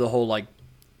grouped into the whole like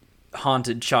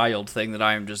haunted child thing that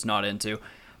I am just not into.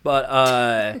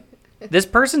 But this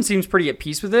person seems pretty at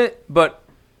peace with it. But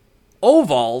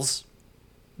Ovals,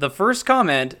 the first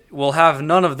comment will have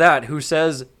none of that. Who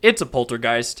says it's a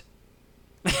poltergeist?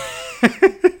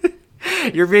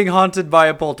 You're being haunted by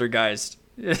a poltergeist.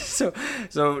 So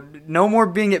no more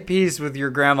being at peace with your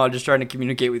grandma just trying to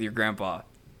communicate with your grandpa.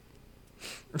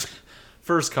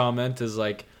 First comment is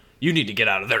like, "You need to get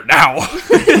out of there now."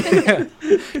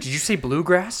 Did you say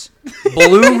bluegrass?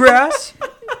 Bluegrass?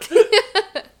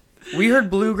 We heard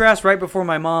bluegrass right before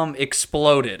my mom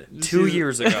exploded 2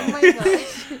 years ago. Oh my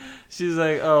gosh. She's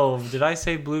like, "Oh, did I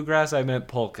say bluegrass? I meant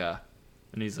polka."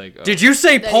 And he's like, "Oh." Did you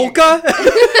say polka?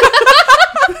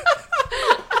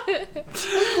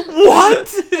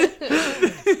 What?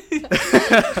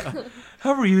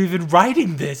 How are you even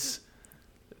writing this?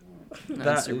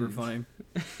 That's super funny.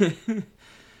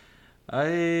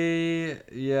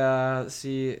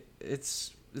 See,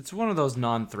 it's one of those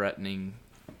non-threatening.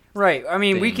 Right. I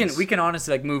mean, things. we can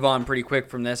honestly like move on pretty quick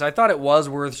from this. I thought it was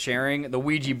worth sharing. The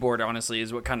Ouija board, honestly,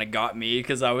 is what kind of got me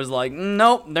because I was like,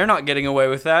 nope, they're not getting away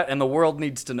with that, and the world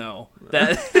needs to know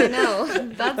that. I know.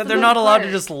 That's that they're not allowed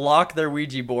to just lock their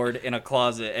Ouija board in a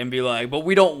closet and be like, but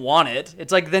we don't want it.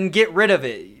 It's like, then get rid of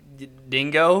it,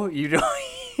 dingo. You don't.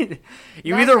 You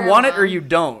That's either our want it or mom. you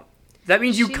don't. That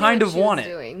means you She kind knew of what she want was it.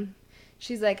 doing.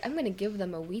 She's like, I'm going to give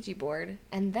them a Ouija board,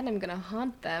 and then I'm going to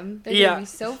haunt them. They're Yeah. going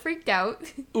to be so freaked out.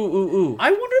 Ooh. I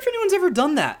wonder if anyone's ever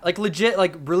done that. Like legit,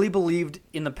 like really believed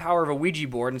in the power of a Ouija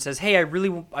board and says, "Hey, I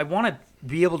want to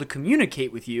be able to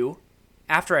communicate with you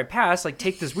after I pass. Like,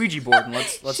 take this Ouija board and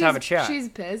let's have a chat." She's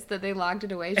pissed that they locked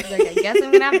it away. She's like, I guess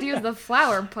I'm going to have to use the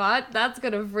flower pot. That's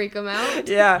going to freak them out.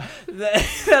 Yeah,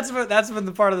 that's when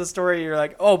the part of the story you're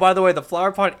like, oh, by the way, the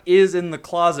flower pot is in the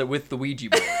closet with the Ouija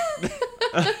board.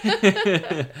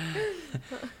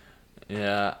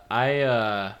 Yeah,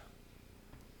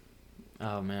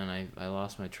 oh man, I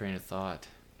lost my train of thought.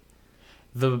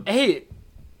 Hey,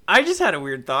 I just had a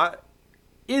weird thought.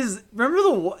 You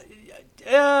remember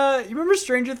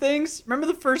Stranger Things? Remember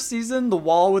the first season, the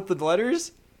wall with the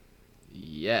letters?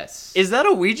 Yes. Is that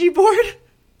a Ouija board?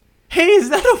 Hey, is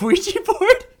that a Ouija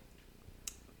board?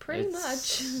 Pretty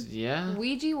much. Yeah.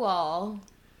 Ouija wall.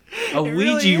 A It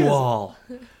really Ouija is. wall.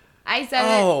 I said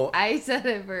Oh. it. I said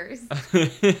it first.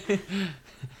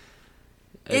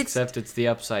 Except it's the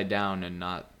upside down and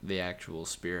not the actual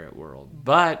spirit world.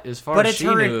 But as far But as it's she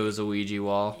her- knew, it was a Ouija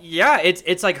wall. Yeah,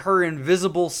 it's like her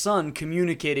invisible son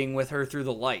communicating with her through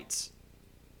the lights.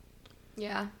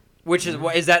 Yeah. Which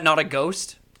is that not a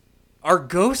ghost? Are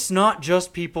ghosts not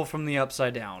just people from the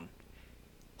upside down?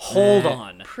 Hold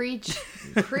on. Preach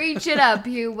it up,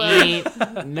 Hugo.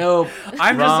 Nope.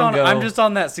 I'm Wrongo. just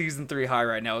on that season 3 high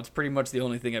right now. It's pretty much the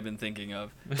only thing I've been thinking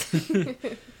of.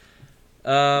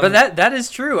 But that is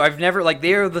true. I've never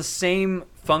they are the same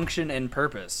function and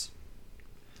purpose.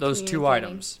 Those two Communicating.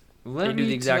 items. Let They do the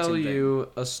me exact tell same thing. you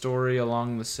a story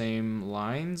along the same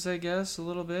lines, I guess, a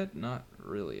little bit. Not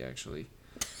really, actually.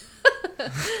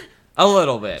 A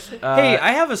little bit. Hey,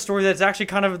 I have a story that's actually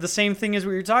kind of the same thing as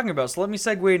what you're talking about. So let me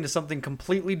segue into something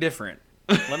completely different.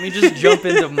 Let me just jump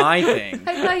into my thing.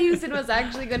 I thought Houston was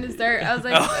actually going to start. I was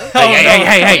like,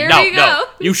 Hey, Here no, we no. go.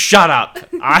 You shut up.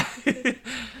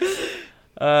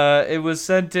 It was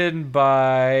sent in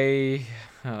by,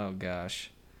 oh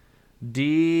gosh,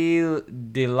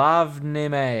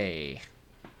 Delavneme.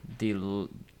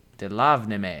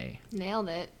 Delavneme. Nailed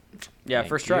it. Yeah, Thank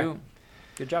first try. you.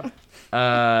 Good job.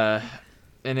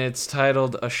 And it's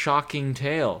titled A Shocking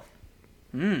Tale.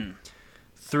 Hmm.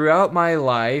 Throughout my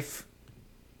life,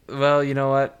 well, you know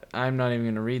what? I'm not even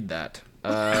going to read that.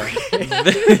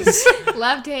 This,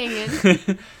 Left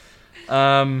hanging.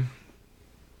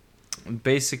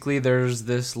 basically, there's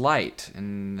this light,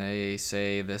 and they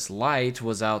say this light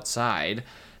was outside,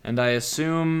 and I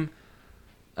assume,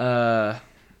 okay,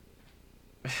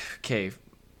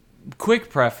 quick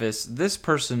preface, this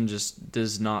person just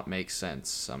does not make sense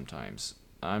sometimes.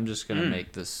 I'm just going to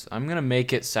I'm going to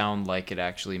make it sound like it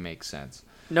actually makes sense.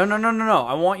 No.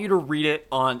 I want you to read it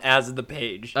as the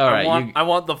page. All right, I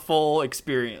want the full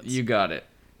experience. You got it.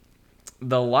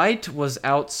 The light was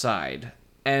outside,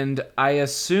 and I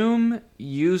assume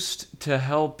used to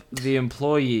help the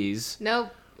employees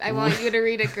Nope. I want you to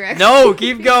read it correctly. No,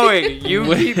 keep going.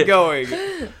 You keep going.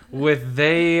 with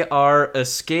they are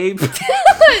escape. No,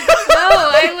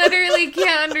 I literally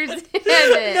can't understand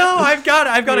it. No, I've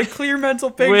got a clear mental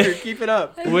picture. With- Keep it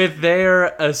up. with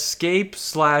their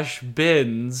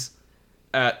escape/bins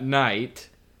at night,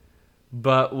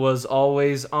 but was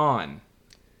always on.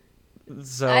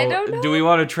 So, I don't know. do we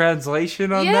want a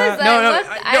translation on Yes,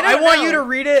 that? I don't want know. you to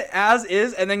read it as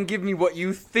is and then give me what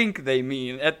you think they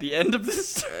mean at the end of the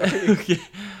story. Okay.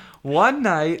 One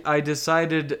night, I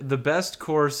decided the best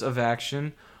course of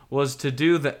action was to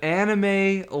do the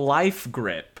anime life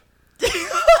grip.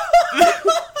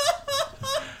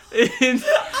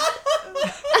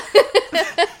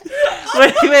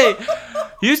 Wait.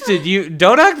 Houston, you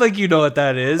don't act like you know what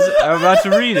that is. I'm about to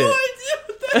read it.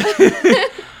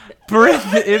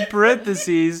 In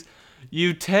parentheses,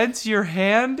 you tense your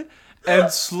hand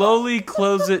and slowly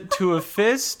close it to a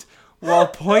fist while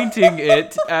pointing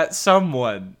it at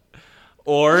someone.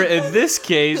 Or, in this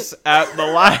case, at the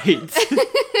light.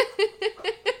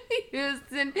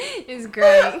 Houston is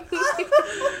crying.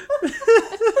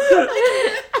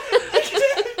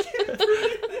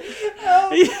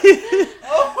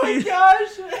 Oh my gosh.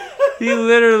 He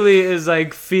literally is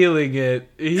like feeling it.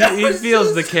 He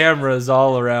feels the cameras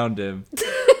all around him.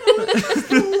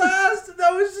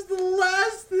 That was just the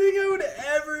last thing I would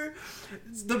ever.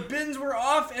 The bins were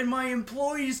off and my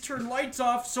employees turned lights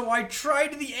off, so I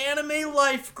tried the anime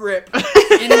life grip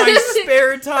in my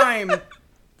spare time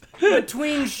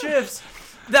between shifts.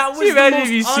 That was Can you the imagine most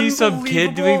if you see some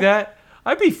kid doing unbelievable- that?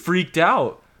 I'd be freaked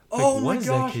out. Like, Oh what my is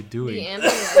gosh. that kid The doing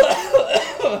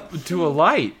anime. to a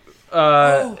light?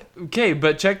 Oh. Okay,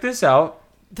 but check this out.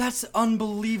 That's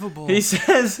unbelievable. He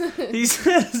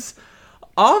says,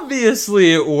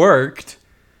 obviously it worked.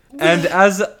 And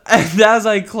as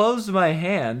I closed my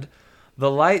hand,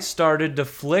 the light started to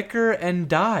flicker and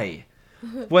die.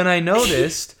 When I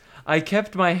noticed, I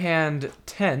kept my hand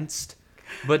tensed,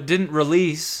 but didn't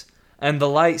release, and the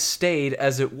light stayed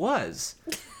as it was.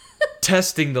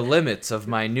 Testing the limits of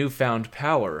my newfound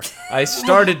power, I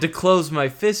started to close my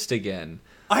fist again.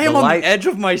 I am The on light- the edge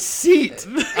of my seat.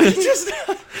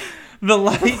 The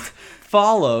light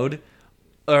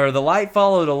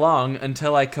followed along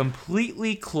until I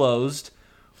completely closed,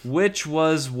 which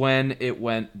was when it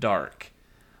went dark.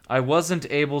 I wasn't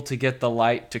able to get the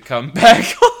light to come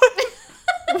back on.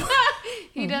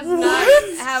 He does not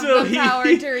have So the power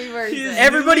he- to reverse he's- it.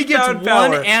 Everybody gets Newfound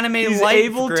one power. anime He's life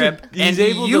able to- grip, he's and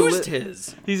able he to used li-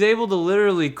 his. He's able to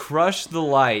literally crush the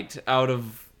light out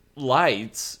of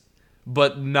lights,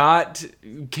 but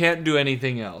can't do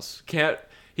anything else.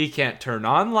 He can't turn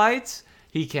on lights.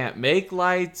 He can't make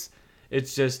lights.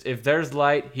 It's just if there's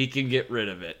light, he can get rid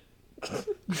of it.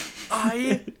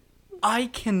 I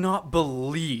cannot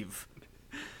believe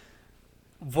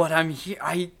what I'm here.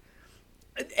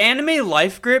 Anime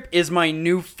life grip is my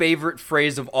new favorite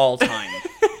phrase of all time.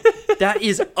 That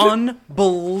is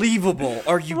unbelievable.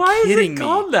 Are you Why kidding is it me?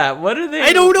 called that? What are they?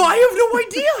 I don't know. I have no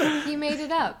idea. He made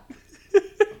it up.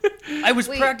 I was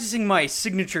Wait. practicing my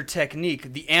signature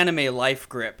technique, the anime life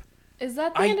grip. Is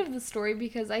that the I- end of the story?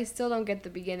 Because I still don't get the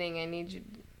beginning. I need you.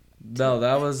 No,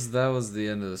 that was the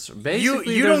end of the story. You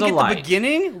Basically, you there's don't a get light. the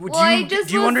beginning? Well, I just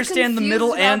Do you was understand the confused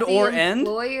middle about and the or end?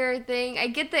 employer thing. I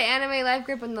get the anime life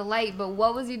grip and the light, but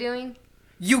what was he doing?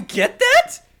 You get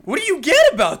that? What do you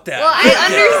get about that? Well,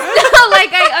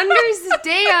 I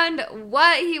understand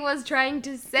what he was trying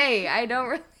to say. I don't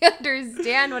really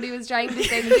understand what he was trying to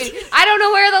say. In the beginning. I don't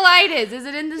know where the light is. Is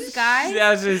it in the sky?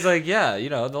 Yeah, she's like, yeah,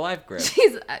 the life grip.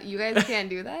 Jeez, you guys can't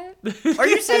do that. Are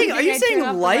you saying I turn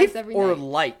off the life lights every or night.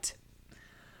 light?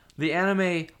 The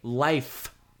anime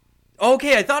life,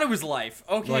 Okay, I thought it was life.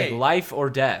 Okay. like life or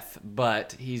death,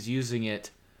 but he's using it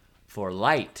for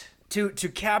light. to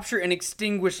capture and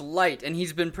extinguish light, and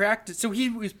he's been so he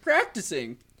was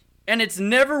practicing, and it's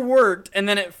never worked, and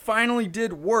then it finally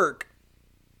did work.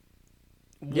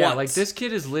 Yeah, once. like this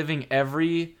kid is living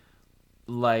every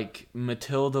like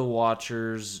Matilda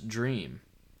watcher's dream.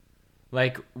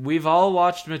 Like we've all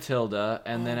watched Matilda,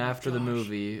 and then after the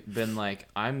movie, been like,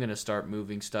 I'm gonna start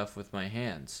moving stuff with my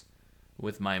hands,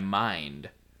 with my mind.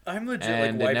 I'm legit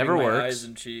and like it wiping never my works. eyes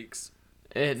and cheeks.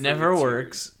 It For never tears.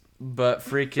 works, but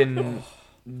freaking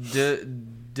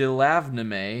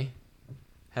Delavname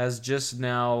has just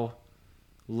now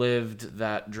lived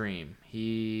that dream.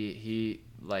 He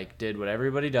like did what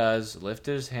everybody does,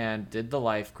 lifted his hand, did the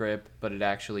life grip, but it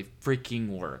actually freaking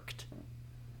worked.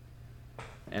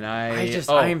 And I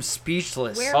am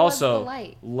speechless. Where- also was the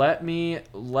light?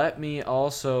 let me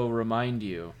also remind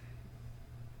you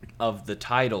of the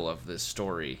title of this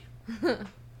story.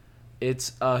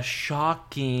 It's a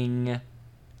shocking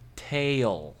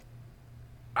tale.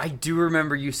 I do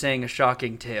remember you saying a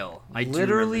shocking tale. I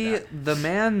Literally, do remember that. the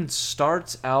man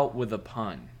starts out with a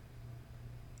pun.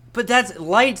 But that's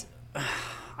light.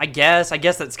 I guess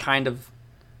that's kind of.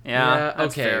 Yeah,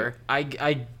 that's okay. fair.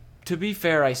 I to be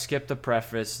fair, I skipped the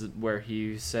preface where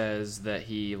he says that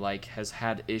he like has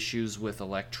had issues with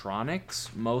electronics,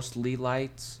 mostly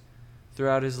lights,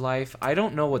 throughout his life. I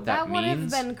don't know what that would have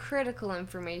means. been critical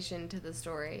information to the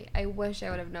story. I wish I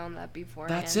would have known that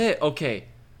beforehand. That's it. Okay.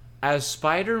 As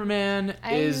Spider-Man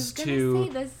I is was gonna to say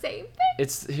the same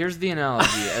thing. here's the analogy.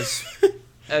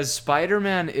 As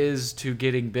Spider-Man is to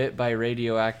getting bit by a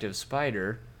radioactive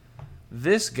spider,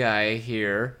 this guy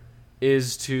here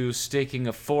is to sticking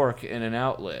a fork in an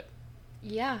outlet.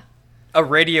 Yeah. A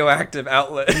radioactive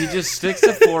outlet. He just sticks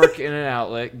a fork in an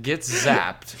outlet, gets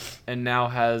zapped, and now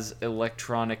has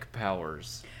electronic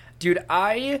powers. Dude,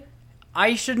 I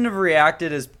shouldn't have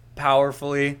reacted as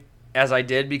powerfully as I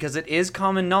did, because it is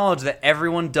common knowledge that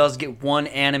everyone does get one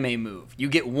anime move. You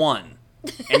get one,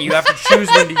 and you have to choose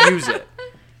when to use it.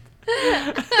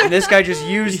 And this guy just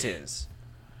used his.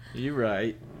 You're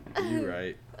right.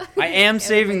 I am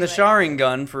saving the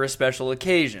Sharingan for a special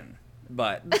occasion,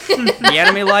 but the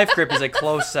anime life grip is a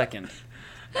close second.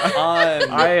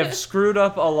 I have screwed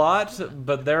up a lot,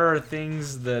 but there are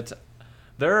things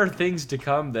to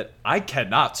come that I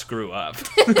cannot screw up.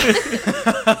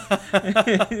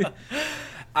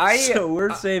 So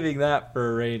we're saving that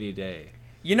for a rainy day.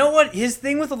 You know what? His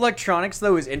thing with electronics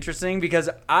though is interesting, because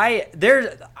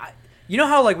you know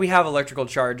how like we have electrical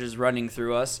charges running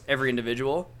through us, every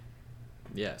individual?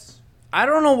 Yes. I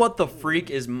don't know what the freak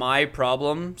is my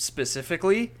problem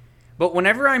specifically, but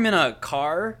whenever I'm in a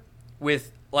car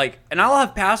with and I'll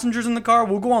have passengers in the car,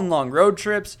 we'll go on long road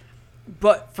trips.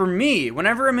 But for me,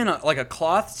 whenever I'm in a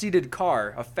cloth-seated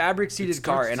car, a fabric-seated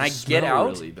car, and I get out,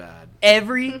 really bad.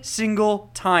 every single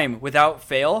time without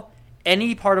fail,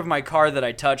 any part of my car that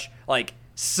I touch,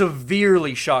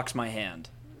 severely shocks my hand.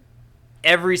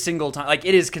 Every single time.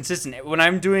 It is consistent. When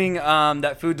I'm doing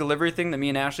that food delivery thing that me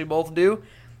and Ashley both do,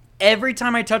 every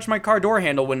time I touch my car door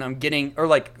handle when I'm getting, or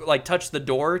touch the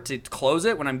door to close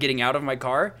it when I'm getting out of my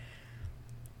car,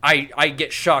 I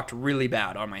get shocked really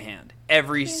bad on my hand.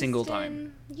 Every single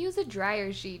time. Use a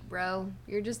dryer sheet, bro.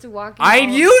 You're just a walking. I ball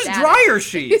of use static. dryer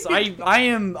sheets.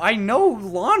 I know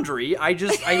laundry. I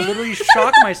literally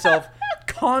shock myself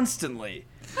constantly.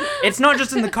 It's not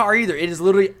just in the car either. It is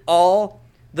literally all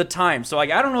the time. So I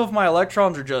don't know if my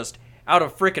electrons are just out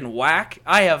of freaking whack.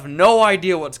 I have no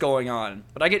idea what's going on,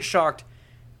 but I get shocked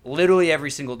literally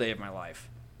every single day of my life.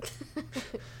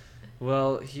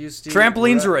 Well, Houston,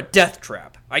 Trampolines are a death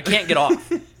trap. I can't get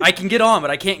off. I can get on,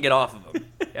 but I can't get off of them.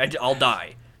 I'll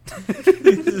die.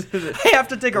 I have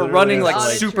to take a running On a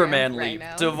Superman tramp right leap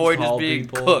now. to avoid just Call being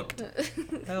people. cooked.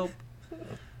 help.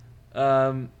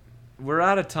 We're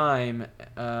out of time.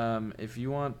 If you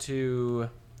want to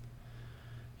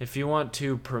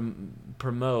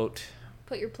promote,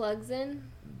 Put your plugs in.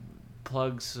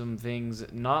 plug some things.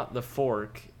 Not the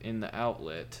fork in the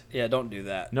outlet. Yeah, don't do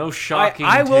that. No shocking.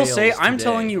 I will say, tales I'm today.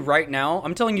 telling you right now,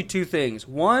 I'm telling you two things.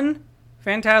 One,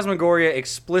 Phantasmagoria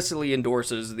explicitly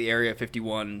endorses the Area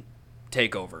 51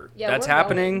 takeover. Yeah, That's we're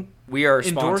happening. We are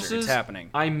sponsored. Endorses? It's happening.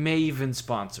 I may even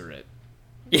sponsor it.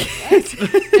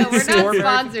 No, we're Store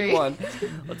not Area sponsoring.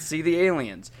 51. Let's see the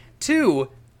aliens. 2,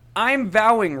 I'm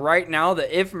vowing right now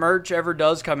that if merch ever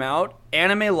does come out,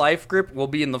 Anime Life Grip will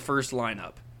be in the first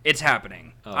lineup. It's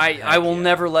happening. Oh, I will heck yeah.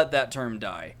 never let that term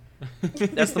die.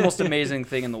 That's the most amazing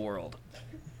thing in the world.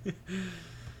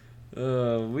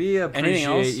 We else?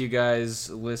 appreciate you guys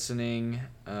listening.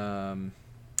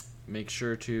 Make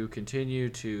sure to continue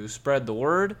to spread the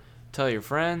word. Tell your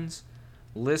friends.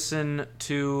 Listen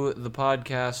to the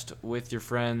podcast with your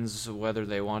friends, whether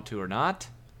they want to or not.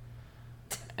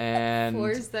 And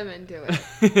Force them into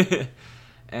it.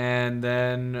 and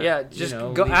then Yeah, just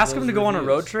go go ask them to go on a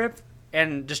road trip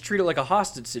and just treat it like a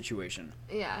hostage situation.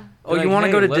 Yeah. Oh, Like, you want to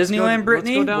hey, go to let's go- Disneyland, let's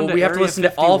Brittany? go down Well, to we have to Area listen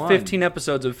to all 51. 15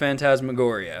 episodes of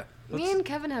Phantasmagoria. Me and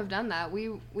Kevin have done that. We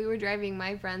were driving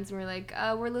my friends and we're like,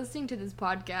 we're listening to this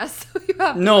podcast. So you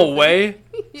have to No listen. way.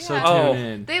 Yeah. So tune Oh.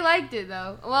 in. They liked it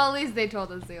though. Well, at least they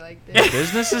told us they liked it.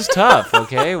 Business is tough,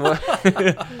 okay? What?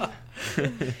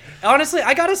 Honestly,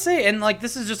 I gotta say, and like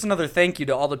this is just another thank you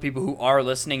to all the people who are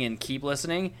listening and keep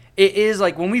listening. It is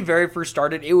like when we very first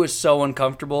started, it was so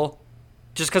uncomfortable,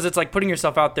 just because it's like putting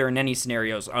yourself out there in any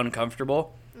scenario is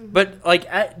uncomfortable. But like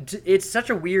it's such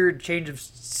a weird change of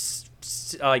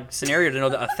like scenario to know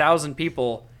that 1,000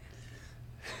 people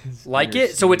like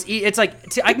it. So it's like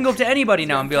I can go up to anybody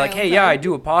now and be like, hey, yeah, I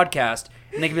do a podcast,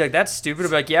 and they can be like, that's stupid. I'll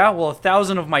be like, yeah, well,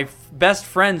 1,000 of my best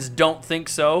friends don't think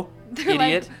so. They're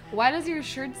Idiot. like, why does your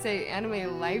shirt say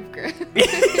Anime Life Grip?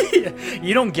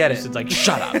 You don't get it. It's like,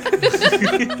 shut up.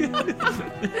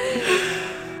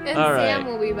 And All right. Sam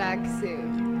will be back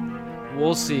soon.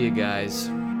 We'll see you guys.